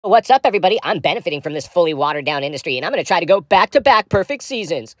What's up, everybody? I'm benefiting from this fully watered down industry, and I'm going to try to go back-to-back perfect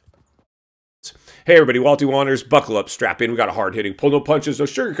seasons. Hey everybody, Walty Wanderers, buckle up, strap in. We got a hard-hitting, pull no punches, no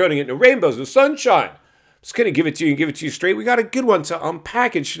sugarcoating it, no rainbows, no sunshine. Just gonna give it to you and give it to you straight. We got a good one to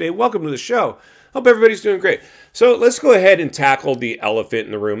unpackage today. Welcome to the show. Hope everybody's doing great. So let's go ahead and tackle the elephant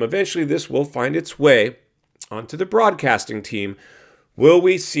in the room. Eventually this will find its way onto the broadcasting team. Will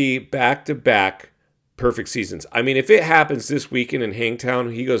we see back-to-back perfect seasons? I mean, if it happens this weekend in Hangtown,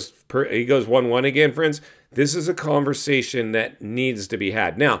 he goes 1-1 again, friends. This is a conversation that needs to be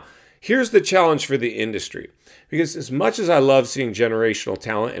had. Now, here's the challenge for the industry, because as much as I love seeing generational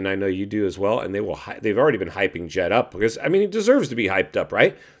talent, and I know you do as well, and they've already been hyping Jett up, because, I mean, he deserves to be hyped up,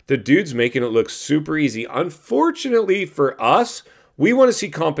 right? The dude's making it look super easy. Unfortunately for us, we want to see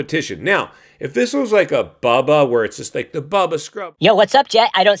competition. Now, if this was like a Bubba, where it's just like the Bubba scrub. Yo, what's up,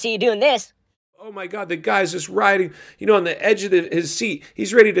 Jett? I don't see you doing this. Oh my God, the guy's just riding, on the edge of his seat.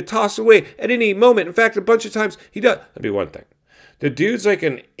 He's ready to toss away at any moment. In fact, a bunch of times he does. That'd be one thing. The dude's like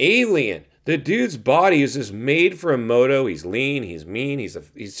an alien. The dude's body is just made for a moto. He's lean, he's mean,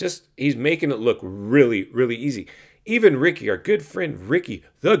 he's making it look really, really easy. Even Ricky, our good friend Ricky,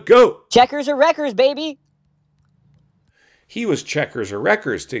 the GOAT. Checkers or wreckers, baby. He was checkers or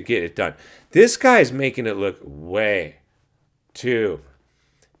wreckers to get it done. This guy's making it look way too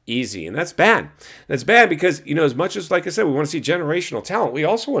easy, and that's bad. That's bad because, as much as, like I said, we want to see generational talent, we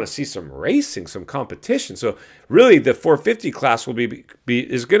also want to see some racing, some competition. So really the 450 class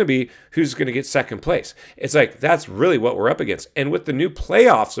is going to be who's going to get second place. It's like, that's really what we're up against. And with the new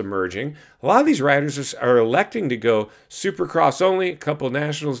playoffs emerging, a lot of these riders are electing to go Supercross only, a couple of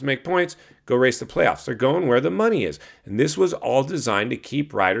nationals make points, go race the playoffs. They're going where the money is. And this was all designed to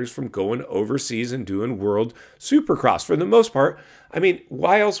keep riders from going overseas and doing world Supercross. For the most part, I mean,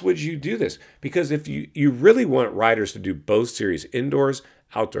 why else would you do this? Because if you really want riders to do both series, indoors,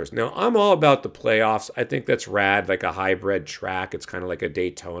 outdoors. Now, I'm all about the playoffs. I think that's rad, like a hybrid track. It's kind of like a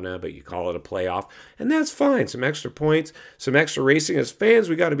Daytona, but you call it a playoff. And that's fine. Some extra points, some extra racing. As fans,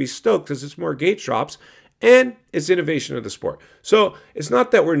 we got to be stoked because it's more gate drops. And it's innovation of the sport. So it's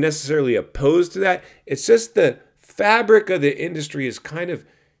not that we're necessarily opposed to that. It's just the fabric of the industry is kind of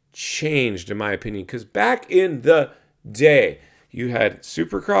changed, in my opinion. Because back in the day, you had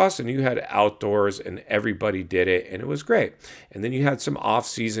Supercross and you had outdoors and everybody did it and it was great. And then you had some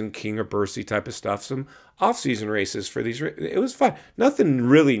off-season King or Bursty type of stuff, some off-season races for these. It was fun. Nothing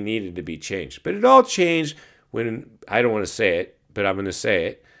really needed to be changed. But it all changed when, I don't want to say it, but I'm going to say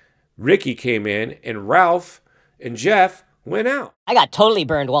it, Ricky came in and Ralph and Jeff went out. I got totally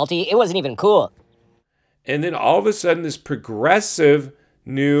burned, Walty. It wasn't even cool. And then all of a sudden this progressive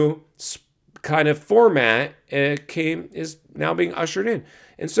new kind of format is now being ushered in.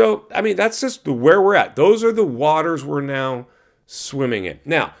 And so, I mean, that's just where we're at. Those are the waters we're now swimming in.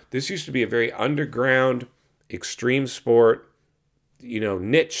 Now, this used to be a very underground, extreme sport,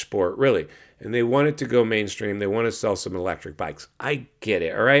 niche sport, really. And they wanted to go mainstream. They want to sell some electric bikes. I get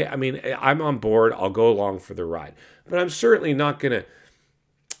it, all right? I mean, I'm on board. I'll go along for the ride. But I'm certainly not going to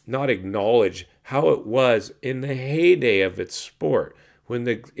not acknowledge how it was in the heyday of its sport, when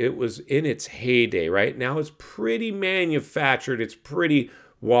it was in its heyday, right? Now it's pretty manufactured. It's pretty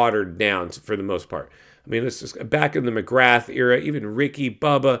watered down for the most part. I mean, this is back in the McGrath era, even Ricky,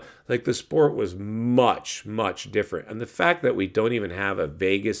 Bubba, like the sport was much, much different. And the fact that we don't even have a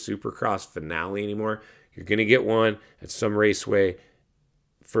Vegas Supercross finale anymore, you're going to get one at some raceway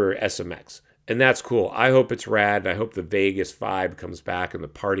for SMX. And that's cool. I hope it's rad. And I hope the Vegas vibe comes back and the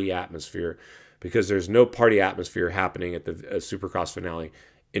party atmosphere, because there's no party atmosphere happening at the Supercross finale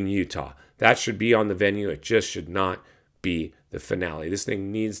in Utah. That should be on the venue. It just should not be the finale. This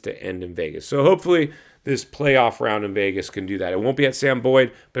thing needs to end in Vegas. So hopefully this playoff round in Vegas can do that. It won't be at Sam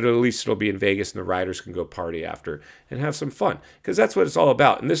Boyd, but at least it'll be in Vegas and the riders can go party after and have some fun, because that's what it's all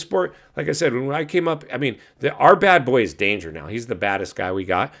about. In this sport, like I said, when I came up, I mean, our bad boy is Danger now. He's the baddest guy we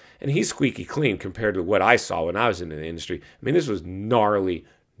got, and he's squeaky clean compared to what I saw when I was in the industry. I mean, this was gnarly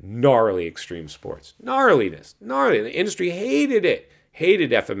extreme sports. Gnarliness. Gnarly. The industry hated it. Hated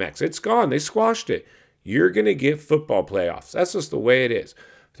FMX. It's gone. They squashed it. You're going to get football playoffs. That's just the way it is.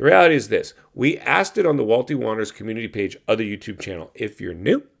 The reality is this. We asked it on the Walty Wanderers community page of the YouTube channel. If you're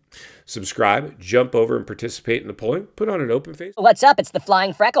new, subscribe, jump over and participate in the polling. Put on an open face. What's up? It's the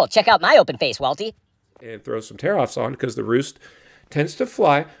Flying Freckle. Check out my open face, Walty. And throw some tear-offs on, because the roost tends to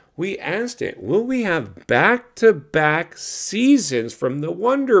fly. We asked it, will we have back-to-back seasons from the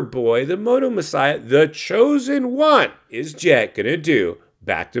Wonder Boy, the Moto Messiah, the Chosen One? Is Jett going to do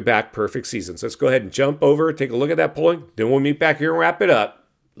back-to-back perfect seasons? Let's go ahead and jump over, take a look at that polling. Then we'll meet back here and wrap it up.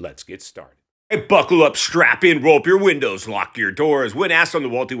 Let's get started. Hey, buckle up, strap in, roll up your windows, lock your doors. When asked on the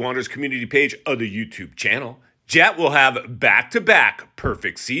Walty Wanderers community page of the YouTube channel, Jett will have back-to-back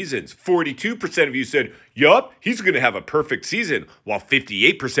perfect seasons. 42% of you said, yup, he's going to have a perfect season, while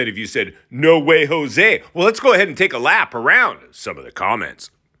 58% of you said, no way, Jose. Well, let's go ahead and take a lap around some of the comments.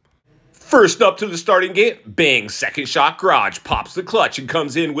 First up to the starting gate, bang, second shot garage, pops the clutch and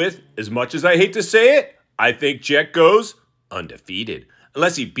comes in with, as much as I hate to say it, I think Jett goes undefeated.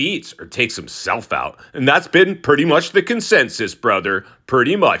 Unless he beats or takes himself out. And that's been pretty much the consensus, brother.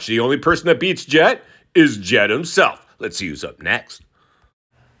 Pretty much. The only person that beats Jett is Jett himself. Let's see who's up next.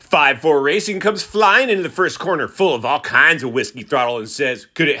 5-4 Racing comes flying into the first corner full of all kinds of whiskey throttle and says,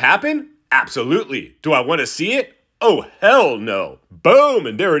 could it happen? Absolutely. Do I want to see it? Oh, hell no. Boom,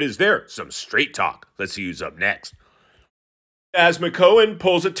 and there it is there. Some straight talk. Let's see who's up next. As McCohen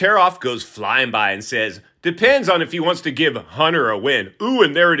pulls a tear off, goes flying by and says, depends on if he wants to give Hunter a win. Ooh,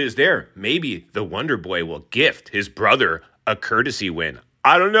 and there it is there. Maybe the Wonder Boy will gift his brother a courtesy win.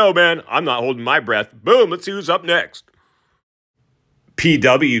 I don't know, man. I'm not holding my breath. Boom, let's see who's up next.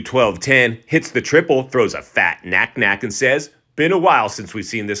 PW 1210 hits the triple, throws a fat knack and says, been a while since we've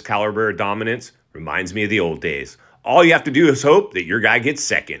seen this caliber of dominance. Reminds me of the old days. All you have to do is hope that your guy gets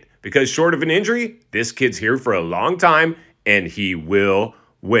second. Because short of an injury, this kid's here for a long time, and he will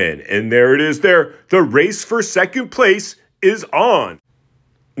win. And there it is there. The race for second place is on.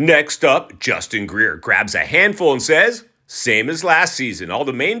 Next up, Justin Greer grabs a handful and says, same as last season. All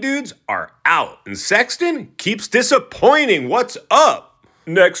the main dudes are out. And Sexton keeps disappointing. What's up?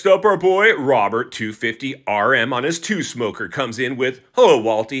 Next up, our boy, Robert 250 RM on his two-smoker comes in with, hello,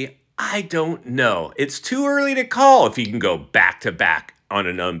 Walty. I don't know. It's too early to call if he can go back-to-back on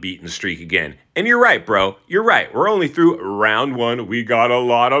an unbeaten streak again. And you're right, bro. You're right. We're only through round one. We got a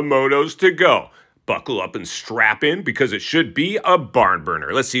lot of motos to go. Buckle up and strap in because it should be a barn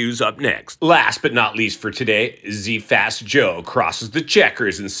burner. Let's see who's up next. Last but not least for today, Z-Fast Joe crosses the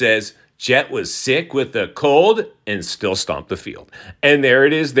checkers and says, Jett was sick with a cold and still stomped the field. And there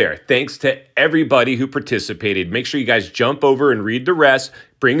it is there. Thanks to everybody who participated. Make sure you guys jump over and read the rest,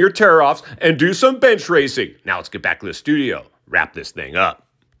 bring your tear-offs, and do some bench racing. Now let's get back to the studio. Wrap this thing up.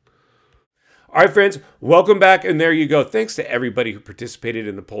 All right, friends, welcome back. And there you go. Thanks to everybody who participated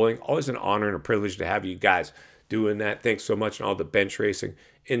in the polling. Always an honor and a privilege to have you guys doing that. Thanks so much, and all the bench racing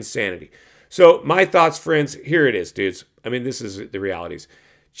insanity. So my thoughts, friends, here it is, dudes. I mean, this is the realities.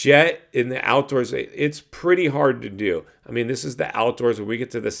 Jett in the outdoors, it's pretty hard to do. I mean, this is the outdoors when we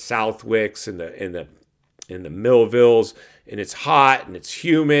get to the Southwicks and the Millvilles, and it's hot and it's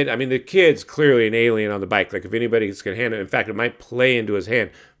humid. I mean, the kid's clearly an alien on the bike. Like, if anybody's going to hand it, in fact, it might play into his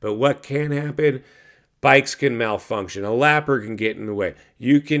hand. But what can happen? Bikes can malfunction. A lapper can get in the way.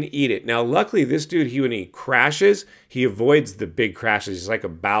 You can eat it. Now, luckily, this dude, when he crashes, he avoids the big crashes. He's like a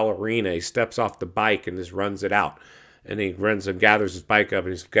ballerina. He steps off the bike and just runs it out. And he runs and gathers his bike up,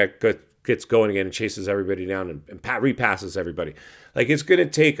 and he gets going again and chases everybody down and repasses everybody. Like, it's going to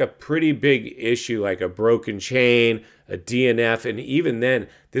take a pretty big issue, like a broken chain, a DNF, and even then,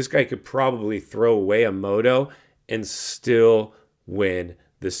 this guy could probably throw away a moto and still win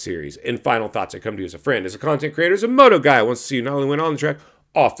the series. And final thoughts, I come to you as a friend, as a content creator, as a moto guy. I want to see you not only win on the track,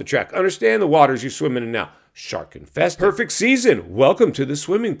 off the track. Understand the waters you're swimming in now. Shark infested. Perfect season. Welcome to the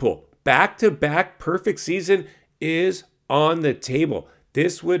swimming pool. Back-to-back perfect season is on the table.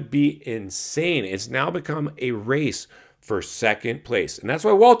 This would be insane. It's now become a race for second place. And that's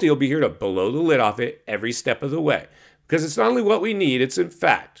why Walty will be here to blow the lid off it every step of the way. Because it's not only what we need, it's in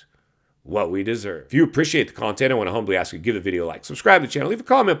fact what we deserve. If you appreciate the content, I want to humbly ask you to give the video a like, subscribe to the channel, leave a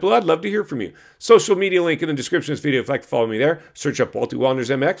comment below. I'd love to hear from you. Social media link in the description of this video if you'd like to follow me there. Search up Walty Wanderers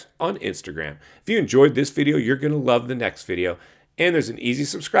MX on Instagram. If you enjoyed this video, you're going to love the next video. And there's an easy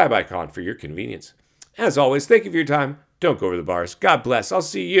subscribe icon for your convenience. As always, thank you for your time. Don't go over the bars. God bless. I'll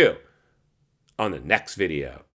see you on the next video.